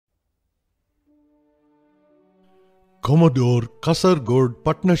Commodore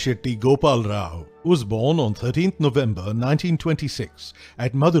Patnashetty Gopal Rao was born on 13th November 1926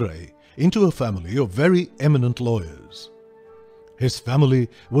 at Madurai into a family of very eminent lawyers. His family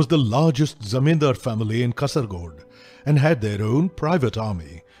was the largest zamindar family in Kasargod and had their own private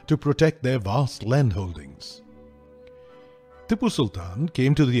army to protect their vast landholdings. Tipu Sultan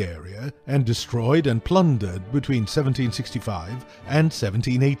came to the area and destroyed and plundered between 1765 and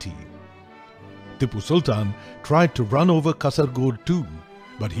 1780. Tipu Sultan tried to run over Kasargod too,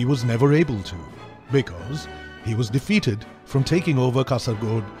 but he was never able to, because he was defeated from taking over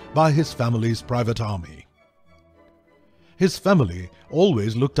Kasargod by his family's private army. His family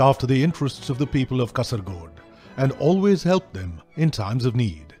always looked after the interests of the people of Kasargod and always helped them in times of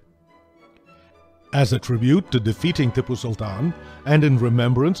need. As a tribute to defeating Tipu Sultan and in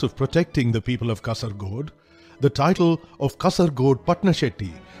remembrance of protecting the people of Kasargod, the title of Kasargod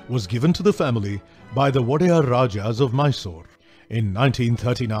Patnashetty was given to the family by the Wadayar Rajas of Mysore. In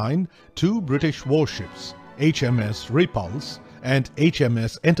 1939, two British warships, HMS Repulse and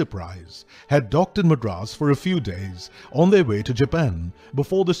HMS Enterprise, had docked in Madras for a few days on their way to Japan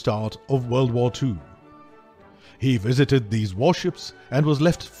before the start of World War II. He visited these warships and was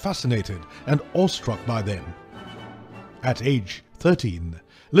left fascinated and awestruck by them. At age 13,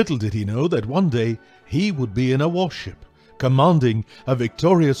 little did he know that one day he would be in a warship, commanding a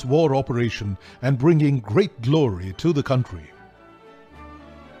victorious war operation and bringing great glory to the country.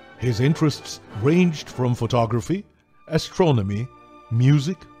 His interests ranged from photography, astronomy,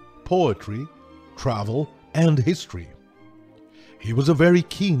 music, poetry, travel, and history. He was a very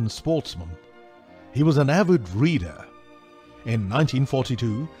keen sportsman. He was an avid reader. In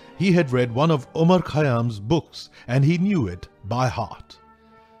 1942, he had read one of Omar Khayyam's books and he knew it by heart.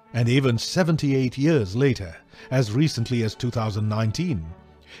 And even 78 years later, as recently as 2019,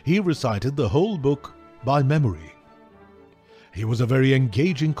 he recited the whole book by memory. He was a very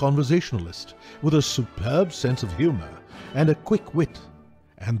engaging conversationalist with a superb sense of humor and a quick wit,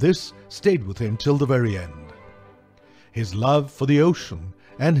 and this stayed with him till the very end. His love for the ocean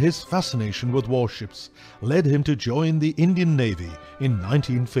and his fascination with warships led him to join the Indian Navy in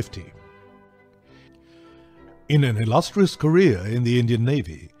 1950. In an illustrious career in the Indian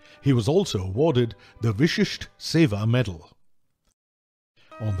Navy, he was also awarded the Vishisht Seva Medal.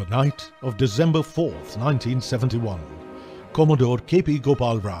 On the night of December 4th, 1971, Commodore K.P.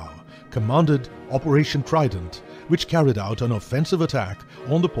 Gopal Rao commanded Operation Trident, which carried out an offensive attack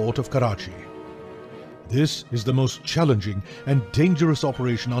on the port of Karachi. This is the most challenging and dangerous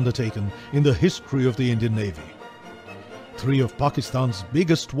operation undertaken in the history of the Indian Navy. 3 of Pakistan's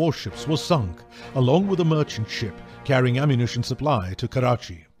biggest warships were sunk, along with a merchant ship carrying ammunition supply to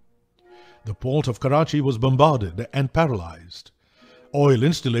Karachi. The port of Karachi was bombarded and paralyzed. Oil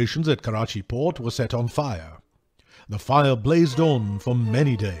installations at Karachi port were set on fire. The fire blazed on for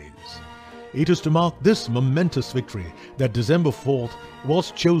many days. It is to mark this momentous victory that December 4th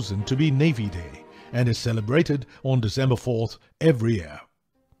was chosen to be Navy Day and is celebrated on December 4th every year.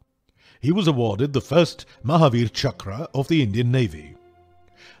 He was awarded the first Mahavir Chakra of the Indian Navy.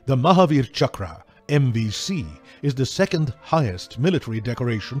 The Mahavir Chakra, MVC, is the second highest military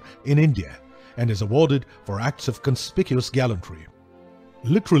decoration in India and is awarded for acts of conspicuous gallantry.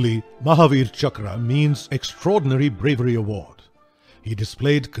 Literally, Mahavir Chakra means Extraordinary Bravery Award. He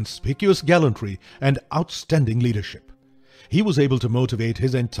displayed conspicuous gallantry and outstanding leadership. He was able to motivate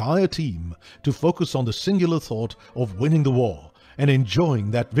his entire team to focus on the singular thought of winning the war and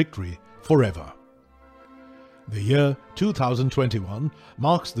enjoying that victory forever. The year 2021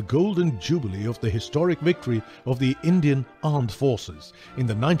 marks the golden jubilee of the historic victory of the Indian Armed Forces in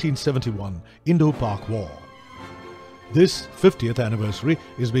the 1971 Indo-Pak War. This 50th anniversary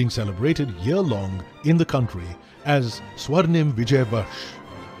is being celebrated year-long in the country as Swarnim Vijay Varsh.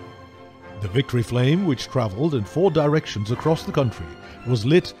 The victory flame, which travelled in 4 directions across the country, was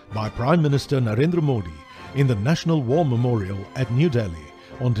lit by Prime Minister Narendra Modi in the National War Memorial at New Delhi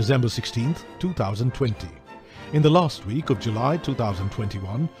on December 16, 2020. In the last week of July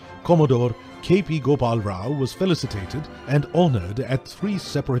 2021, Commodore K.P. Gopal Rao was felicitated and honoured at 3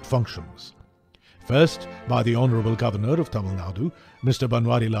 separate functions. First, by the Honourable Governor of Tamil Nadu, Mr.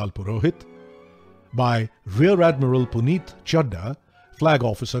 Banwarilal Purohit, by Rear Admiral Puneet Chadda, Flag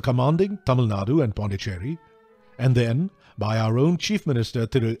Officer commanding Tamil Nadu and Pondicherry, and then by our own Chief Minister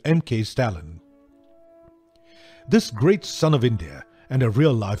Thiru M.K. Stalin. This great son of India and a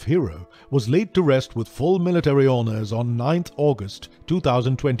real-life hero was laid to rest with full military honours on 9th August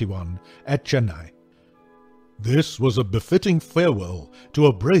 2021 at Chennai. This was a befitting farewell to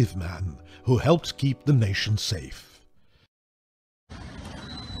a brave man who helped keep the nation safe.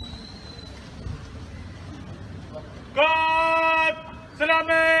 God!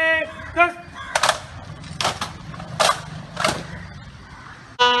 Salami! Dust!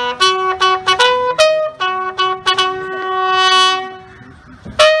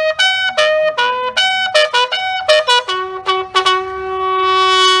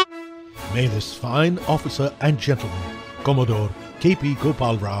 May this fine officer and gentleman, Commodore K.P.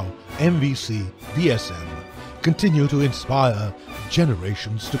 Gopal Rao, MVC, VSM, continue to inspire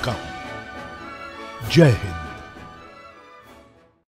generations to come. Jai Hind.